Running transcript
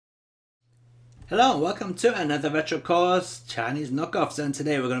Hello and welcome to another Retro Cores Chinese knockoffs, and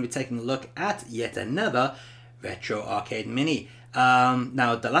today we're going to be taking a look at yet another Retro Arcade Mini.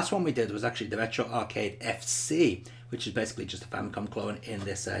 Now the last one we did was actually the Retro Arcade FC, which is basically just a Famicom clone in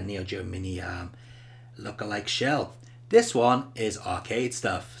this Neo Geo Mini look-alike shell. This one is arcade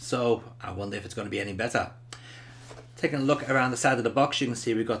stuff, so I wonder if it's going to be any better. Taking a look around the side of the box, you can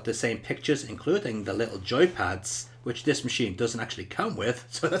see we've got the same pictures, including the little joypads, which this machine doesn't actually come with,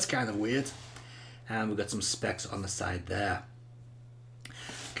 so that's kind of weird. And we've got some specs on the side there.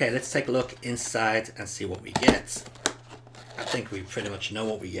 Okay, let's take a look inside and see what we get. I think we pretty much know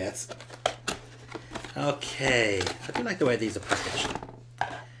what we get. Okay, I do like the way these are packaged.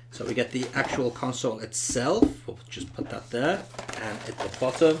 So we get the actual console itself. We'll just put that there. And at the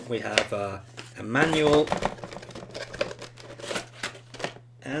bottom we have a manual.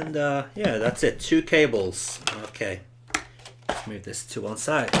 And yeah, that's it. 2 cables. Okay, let's move this to one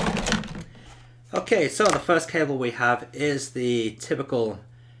side. Okay, so the first cable we have is the typical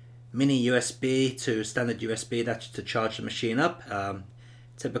mini USB to standard USB. That's to charge the machine up.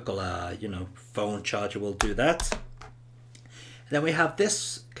 Typical, you know, phone charger will do that. And then we have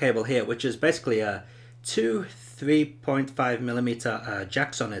this cable here, which is basically two 3.5mm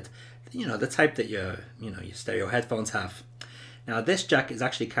jacks on it. You know, the type that your stereo headphones have. Now this jack is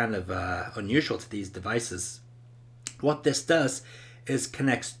actually kind of unusual to these devices. What this does is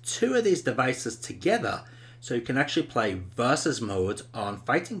connects 2 of these devices together, so you can actually play versus mode on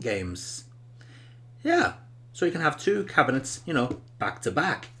fighting games. Yeah, so you can have 2 cabinets, you know, back to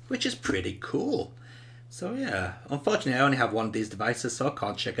back, which is pretty cool. So yeah, unfortunately I only have one of these devices, so I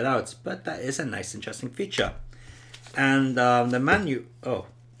can't check it out, but that is a nice interesting feature. And the manual,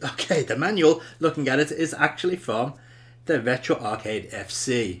 the manual, looking at it, is actually from the Retro Arcade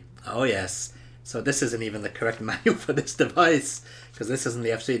FC. Oh yes. So this isn't even the correct manual for this device, because this isn't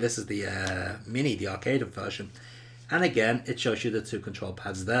the FC, this is the Mini, the arcade version. And again, it shows you the 2 control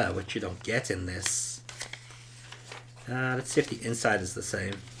pads there, which you don't get in this. Let's see if the inside is the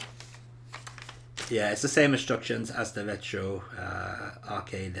same. Yeah, it's the same instructions as the Retro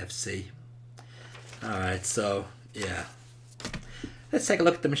Arcade FC. Alright, so yeah. Let's take a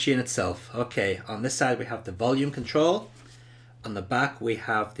look at the machine itself. Okay, on this side we have the volume control. On the back we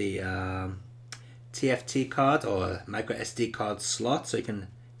have the TFT card or micro SD card slot, so you can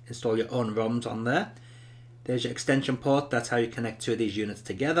install your own ROMs on there. There's your extension port, that's how you connect 2 of these units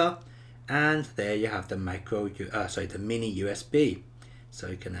together. And there you have the the mini USB, so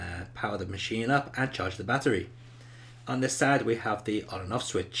you can power the machine up and charge the battery. On this side we have the on and off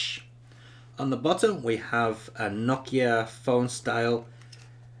switch. On the bottom we have a Nokia phone style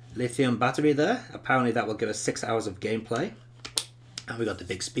lithium battery there. Apparently that will give us 6 hours of gameplay. And we got the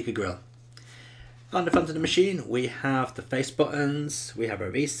big speaker grill. On the front of the machine we have the face buttons, we have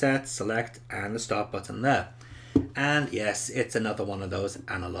a reset, select and the start button there. And yes, it's another one of those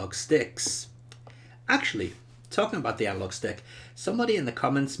analog sticks. Actually, talking about the analog stick, somebody in the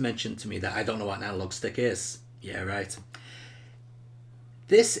comments mentioned to me that I don't know what an analog stick is. Yeah, right.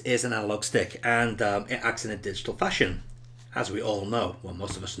 This is an analog stick, and it acts in a digital fashion, as we all know, well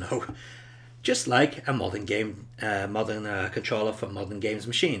most of us know. Just like a modern controller for modern games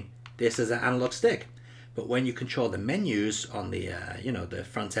machine. This is an analog stick, but when you control the menus on the the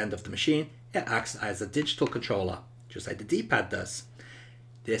front end of the machine, it acts as a digital controller, just like the D-pad does.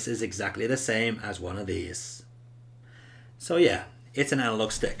 This is exactly the same as one of these. So yeah, it's an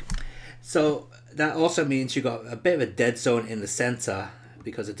analog stick. So that also means you got a bit of a dead zone in the center,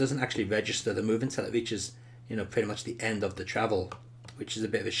 because it doesn't actually register the move until it reaches, pretty much the end of the travel, which is a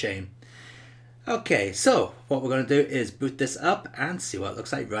bit of a shame. Okay, so what we're going to do is boot this up and see what it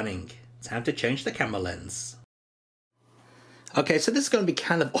looks like running. Time to change the camera lens. Okay, so this is going to be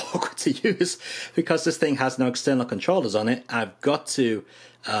kind of awkward to use because this thing has no external controllers on it. I've got to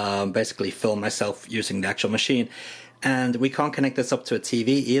basically film myself using the actual machine, and we can't connect this up to a TV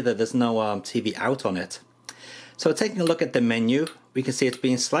either. There's no TV out on it. So taking a look at the menu, we can see it's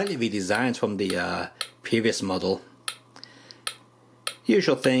been slightly redesigned from the previous model.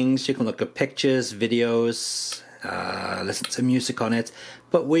 Usual things, you can look at pictures, videos, listen to music on it,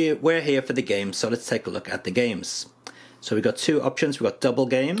 but we're here for the games, so let's take a look at the games. So we've got 2 options. We've got double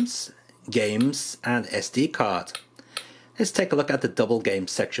games, and SD card. Let's take a look at the double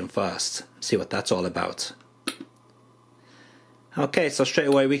games section first, see what that's all about. Okay, so straight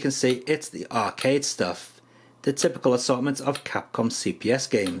away we can see it's the arcade stuff, the typical assortment of Capcom CPS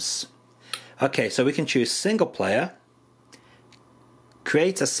games. Okay, so we can choose single player,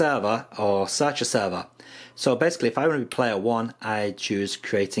 create a server, or search a server. So basically if I want to be player 1, I choose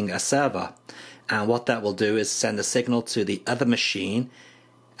creating a server, and what that will do is send a signal to the other machine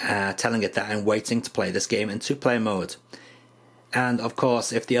telling it that I'm waiting to play this game in 2-player mode. And of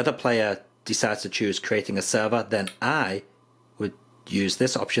course, if the other player decides to choose creating a server, then I would use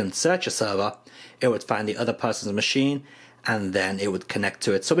this option, search a server. It would find the other person's machine, and then it would connect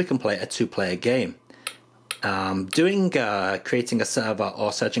to it so we can play a 2-player game. Creating a server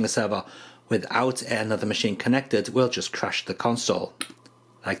or searching a server without another machine connected will just crash the console,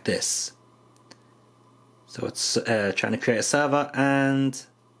 like this. So it's trying to create a server, and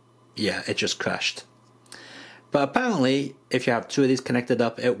yeah, it just crashed. But apparently, if you have 2 of these connected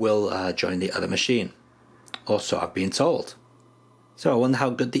up, it will join the other machine. Or so I've been told. So I wonder how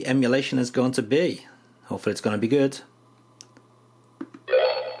good the emulation is going to be. Hopefully it's going to be good.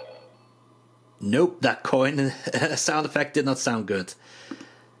 Nope, that coin sound effect did not sound good.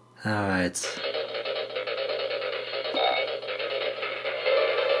 Alright.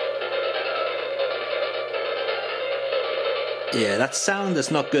 Yeah, that sound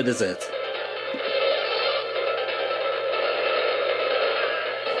is not good, is it?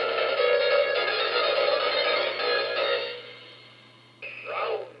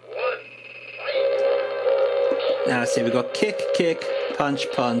 Now let's see, we've got kick, kick,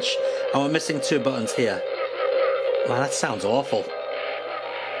 punch, punch, and we're missing 2 buttons here. Wow, that sounds awful.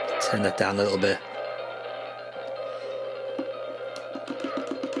 Turn that down a little bit.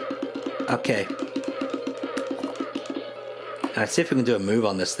 Okay. Let's see if we can do a move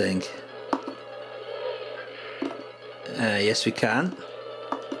on this thing. Yes, we can.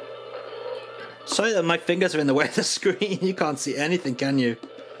 Sorry that my fingers are in the way of the screen. You can't see anything, can you?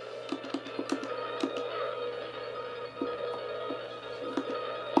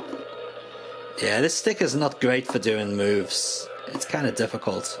 Yeah, this stick is not great for doing moves. It's kind of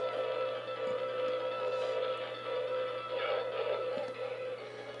difficult.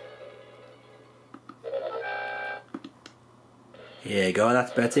 Here you go,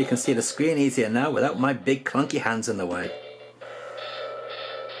 that's better. You can see the screen easier now without my big clunky hands in the way.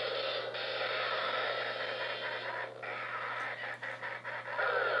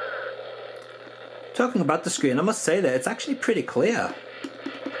 Talking about the screen, I must say that it's actually pretty clear.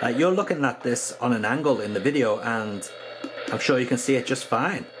 You're looking at this on an angle in the video, and I'm sure you can see it just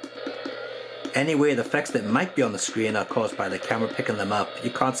fine. Any weird effects that might be on the screen are caused by the camera picking them up. You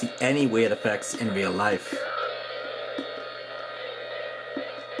can't see any weird effects in real life.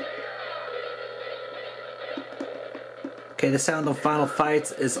 Okay, the sound on Final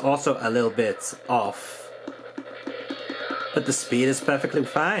Fight is also a little bit off, but the speed is perfectly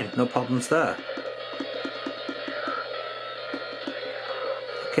fine, no problems there.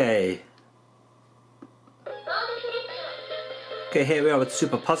 Okay. Okay, here we are with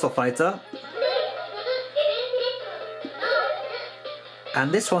Super Puzzle Fighter.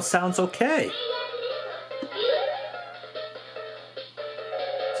 And this one sounds okay.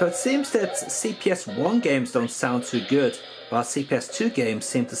 So it seems that CPS 1 games don't sound too good, while CPS 2 games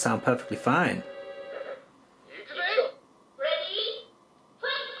seem to sound perfectly fine.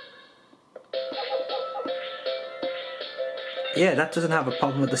 Yeah, that doesn't have a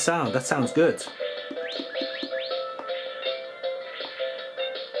problem with the sound. That sounds good.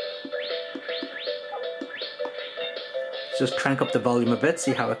 Just crank up the volume a bit,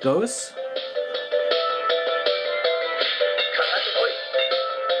 see how it goes.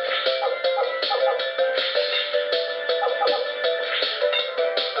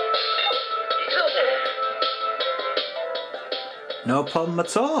 No problem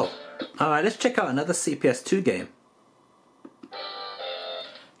at all. Alright, let's check out another CPS 2 game.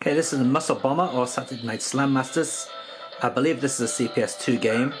 Okay, this is a Muscle Bomber or Saturday Night Slam Masters. I believe this is a CPS 2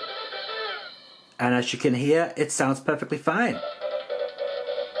 game. And as you can hear, it sounds perfectly fine.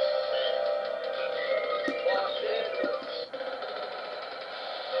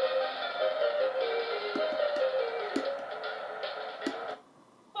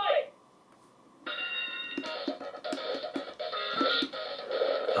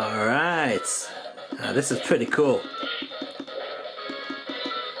 Alright, this is pretty cool.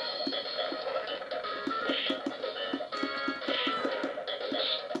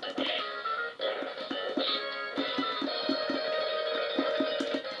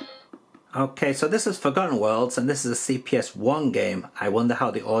 Okay, so this is Forgotten Worlds, and this is a CPS 1 game. I wonder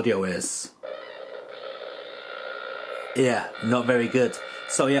how the audio is. Yeah, not very good.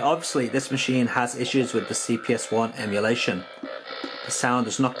 So yeah, obviously this machine has issues with the CPS 1 emulation. The sound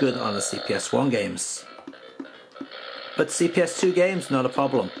is not good on the CPS 1 games. But CPS 2 games, not a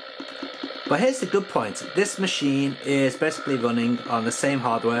problem. But here's the good point. This machine is basically running on the same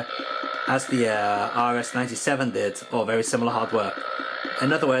hardware as the RS-97 did, or very similar hardware.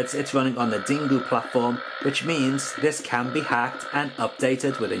 In other words, it's running on the Dingu platform, which means this can be hacked and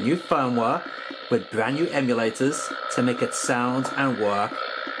updated with a new firmware with brand new emulators to make it sound and work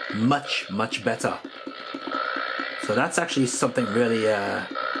much better. So that's actually something really to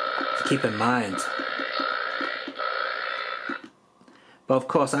keep in mind. But of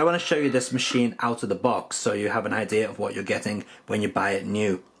course, I want to show you this machine out of the box so you have an idea of what you're getting when you buy it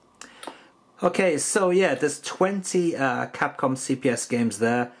new. Okay, so yeah, there's 20 Capcom CPS games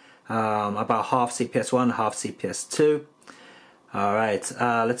there, about half CPS 1, half CPS 2. Alright,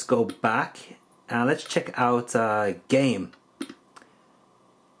 let's go back and let's check out game.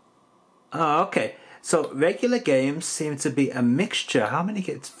 Okay, so regular games seem to be a mixture. How many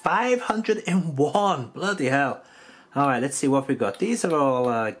games? 501! Bloody hell. Alright, let's see what we got. These are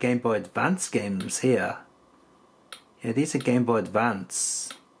all Game Boy Advance games here. Yeah, these are Game Boy Advance.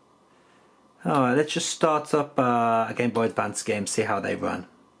 Alright, let's just start up a Game Boy Advance game, see how they run.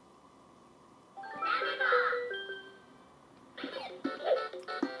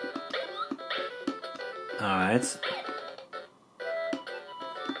 Alright.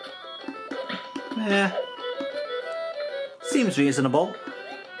 Yeah. Seems reasonable.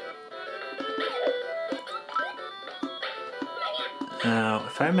 Now,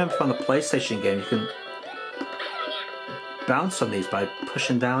 if I remember from the PlayStation game, you can bounce on these by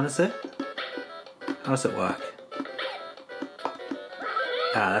pushing down, is it? How does it work?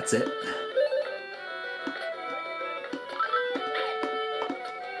 Ah, that's it.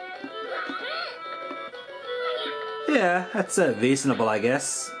 Yeah, that's reasonable, I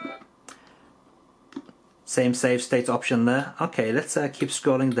guess. Same save state option there. Okay, let's keep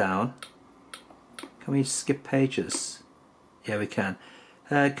scrolling down. Can we skip pages? Yeah, we can.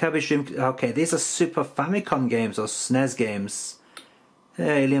 Kirby's Dream... Okay, these are Super Famicom games or SNES games.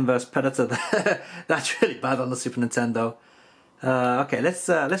 Alien vs Predator. That's really bad on the Super Nintendo. Okay,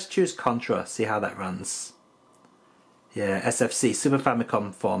 let's choose Contra. See how that runs. Yeah, SFC, Super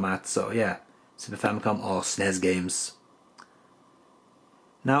Famicom format. So yeah, Super Famicom or SNES games.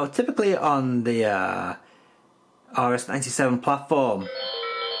 Now, typically on the RS-97 platform,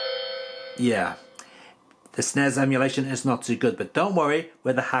 yeah, the SNES emulation is not too good, but don't worry,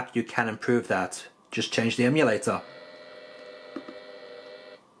 with a hack you can improve that. Just change the emulator.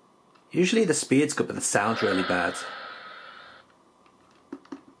 Usually the speed's good, but the sound's really bad.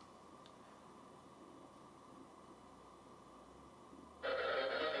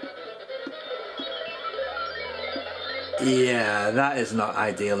 Yeah, that is not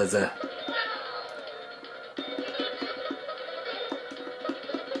ideal, is it?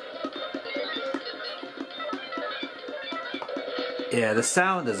 Yeah, the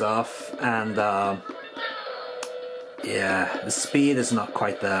sound is off, and yeah, the speed is not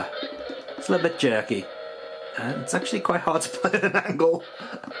quite there. It's a little bit jerky, and it's actually quite hard to play at an angle.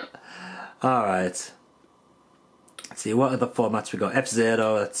 Alright, let's see, what other formats we got?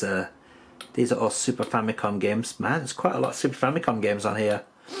 F-Zero, that's these are all Super Famicom games. Man, there's quite a lot of Super Famicom games on here.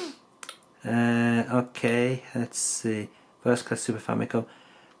 Okay, let's see, First Class Super Famicom.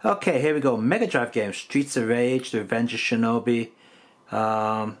 Okay, here we go, Mega Drive games, Streets of Rage, The Revenge of Shinobi.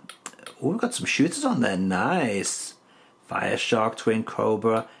 Oh, we've got some shooters on there, nice. Fire Shark, Twin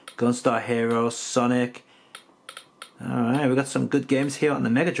Cobra, Gunstar Heroes, Sonic. Alright, we've got some good games here on the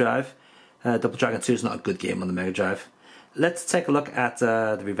Mega Drive. Double Dragon 2 is not a good game on the Mega Drive. Let's take a look at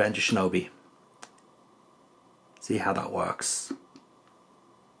The Revenge of Shinobi. See how that works.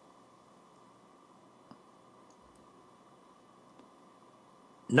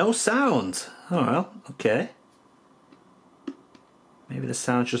 No sound. Oh well, okay. Maybe the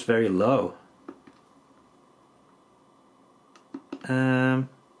sound's just very low. Yeah,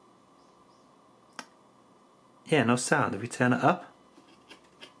 no sound. If we turn it up,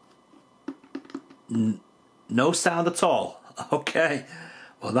 no sound at all. Okay,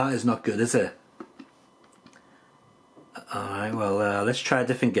 well that is not good, is it? Alright, well let's try a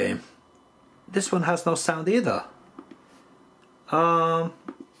different game. This one has no sound either.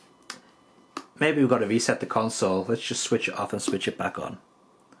 Maybe we've got to reset the console. Let's just switch it off and switch it back on.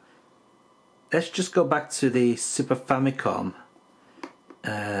 Let's just go back to the Super Famicom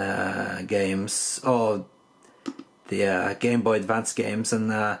games, or the Game Boy Advance games, and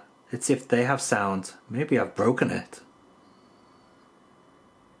let's see if they have sound. Maybe I've broken it.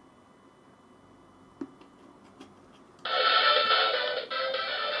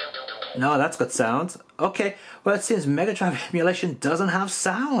 No, that's got sound. Okay, well it seems Mega Drive emulation doesn't have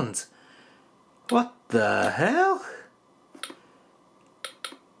sound. What the hell?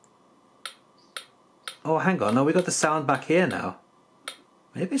 Oh, hang on, no, we got the sound back here now.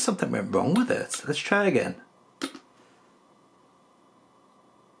 Maybe something went wrong with it. Let's try again.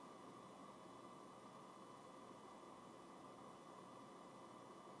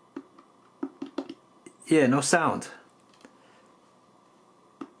 Yeah, no sound.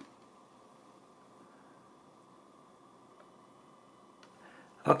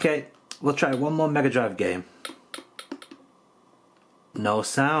 Okay, we'll try one more Mega Drive game. No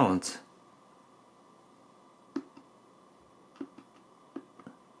sound.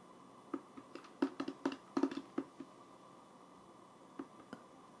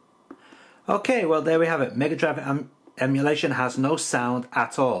 Okay, well there we have it. Mega Drive emulation has no sound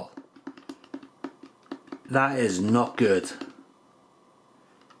at all. That is not good.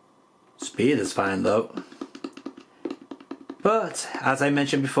 Speed is fine though. But, as I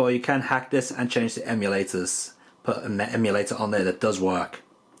mentioned before, you can hack this and change the emulators. Put an emulator on there that does work.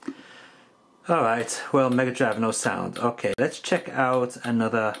 Alright, well, Mega Drive, no sound. Okay, let's check out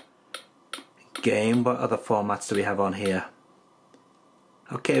another game. What other formats do we have on here?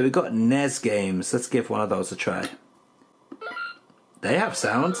 Okay, we've got NES games. Let's give one of those a try. They have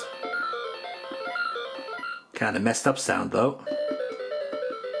sound. Kind of messed up sound though.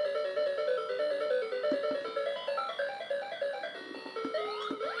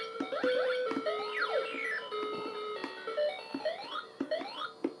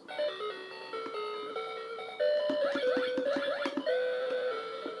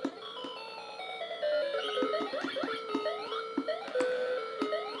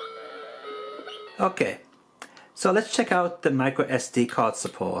 Okay, so let's check out the micro SD card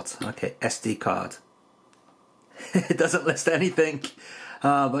support. Okay, SD card. It doesn't list anything,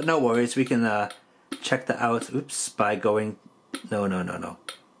 but no worries. We can check that out. Oops, by going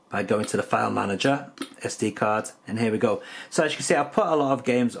by going to the file manager, SD card, and here we go. So as you can see, I've put a lot of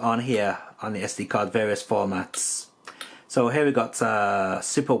games on here on the SD card, various formats. So here we got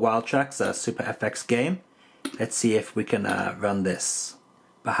Super Wild Tracks, a Super FX game. Let's see if we can run this.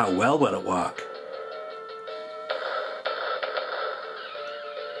 But how well will it work?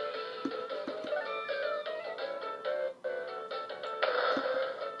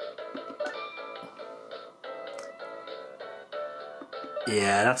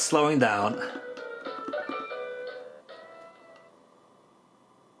 Yeah, that's slowing down.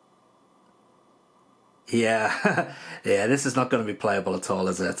 Yeah, yeah, this is not going to be playable at all,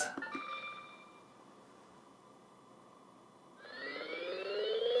 is it?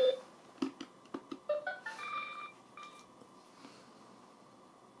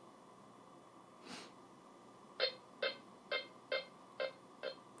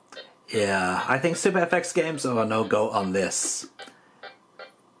 Yeah, I think Super FX games are a no-go on this.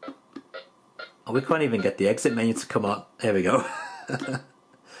 We can't even get the exit menu to come up. There we go.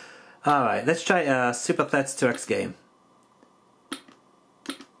 Alright, let's try a Super Threats 2X game.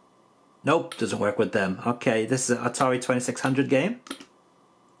 Nope, doesn't work with them. Okay, this is an Atari 2600 game.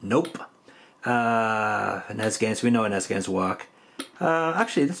 Nope. NES games, we know NES games work.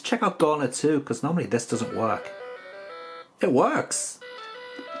 Actually, let's check out Gauntlet 2, because normally this doesn't work. It works!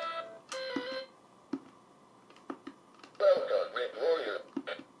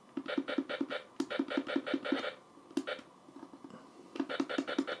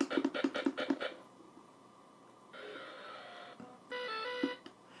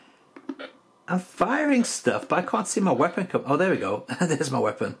 I'm firing stuff, but I can't see my weapon come. Oh, there we go. There's my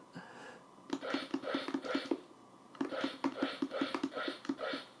weapon.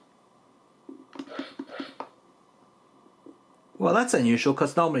 Well, that's unusual,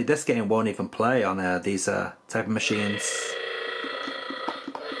 because normally this game won't even play on these type of machines.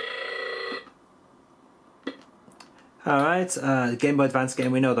 Alright, Game Boy Advance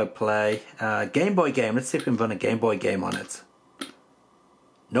game, we know they'll play. Game Boy game, let's see if we can run a Game Boy game on it.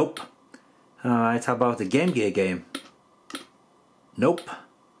 Nope. Alright, how about the Game Gear game? Nope.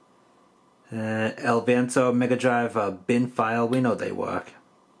 El Viento, Mega Drive, bin file, we know they work.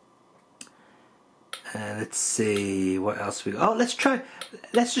 Let's see, what else we got? Oh, let's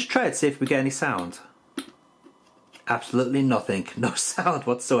just try it, see if we get any sound. Absolutely nothing, no sound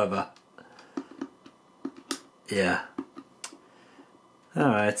whatsoever. Yeah.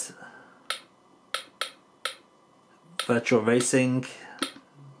 Alright. Virtual Racing.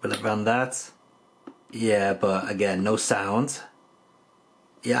 Will it run that? Yeah, but again, no sound.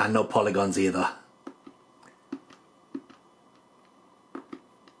 Yeah, no polygons either.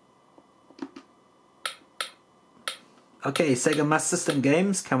 Okay, Sega Master System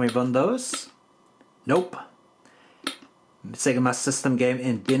games, can we run those? Nope. Sega Master System game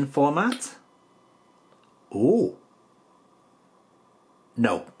in bin format? Ooh.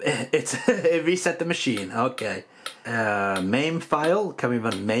 No, it reset the machine, okay. MAME file, can we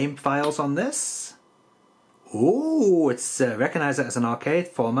run MAME files on this? Ooh, it's recognized as an arcade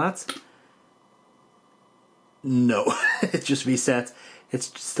format. No, it just reset.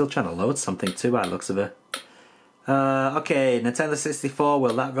 It's still trying to load something too by the looks of it. Okay, Nintendo 64,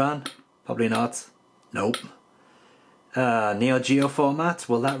 will that run? Probably not. Nope. Neo Geo format,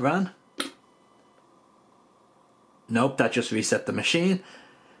 will that run? Nope, that just reset the machine.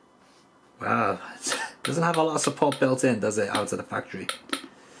 Wow, it doesn't have a lot of support built in, does it, out of the factory?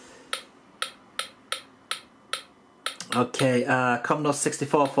 Okay, Commodore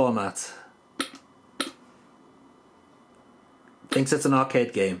 64 format. Thinks it's an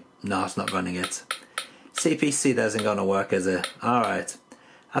arcade game. No, it's not running it. CPC, that isn't going to work, is it? Alright.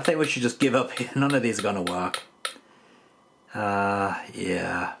 I think we should just give up here. None of these are going to work.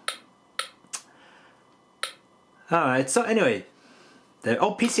 Yeah. Alright, so anyway.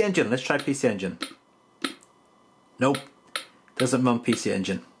 Oh, PC Engine. Let's try PC Engine. Nope. Doesn't run PC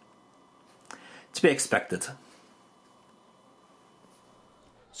Engine. To be expected.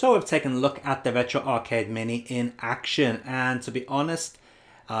 So we've taken a look at the Retro Arcade Mini in action, and to be honest,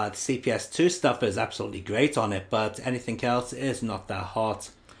 the CPS2 stuff is absolutely great on it, but anything else is not that hot.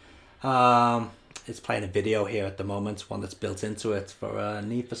 It's playing a video here at the moment, one that's built into it for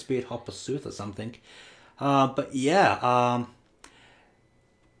Need for Speed Hot Pursuit or something. But yeah,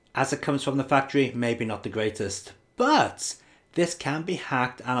 as it comes from the factory, maybe not the greatest, but this can be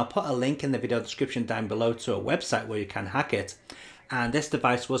hacked, and I'll put a link in the video description down below to a website where you can hack it. And this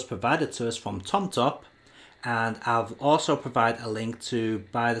device was provided to us from TomTop, and I'll also provide a link to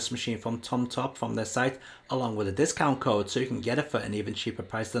buy this machine from TomTop from their site, along with a discount code, so you can get it for an even cheaper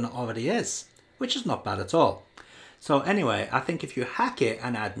price than it already is, which is not bad at all. So anyway, I think if you hack it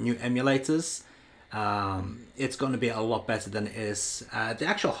and add new emulators, it's going to be a lot better than it is. The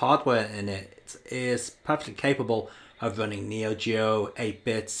actual hardware in it is perfectly capable of running Neo Geo,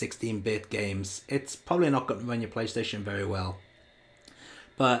 8-bit, 16-bit games. It's probably not going to run your PlayStation very well.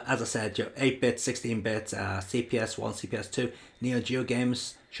 But as I said, your 8-bit, 16-bit, CPS1, CPS2, Neo Geo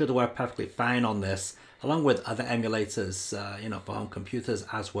games should work perfectly fine on this, along with other emulators, you know, for home computers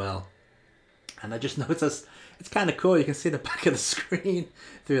as well. And I just noticed it's kind of cool. You can see the back of the screen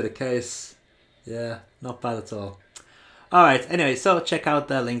through the case. Yeah, not bad at all. Alright, anyway, so check out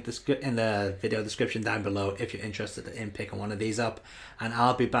the link in the video description down below if you're interested in picking one of these up. And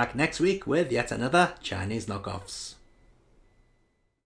I'll be back next week with yet another Chinese knockoffs.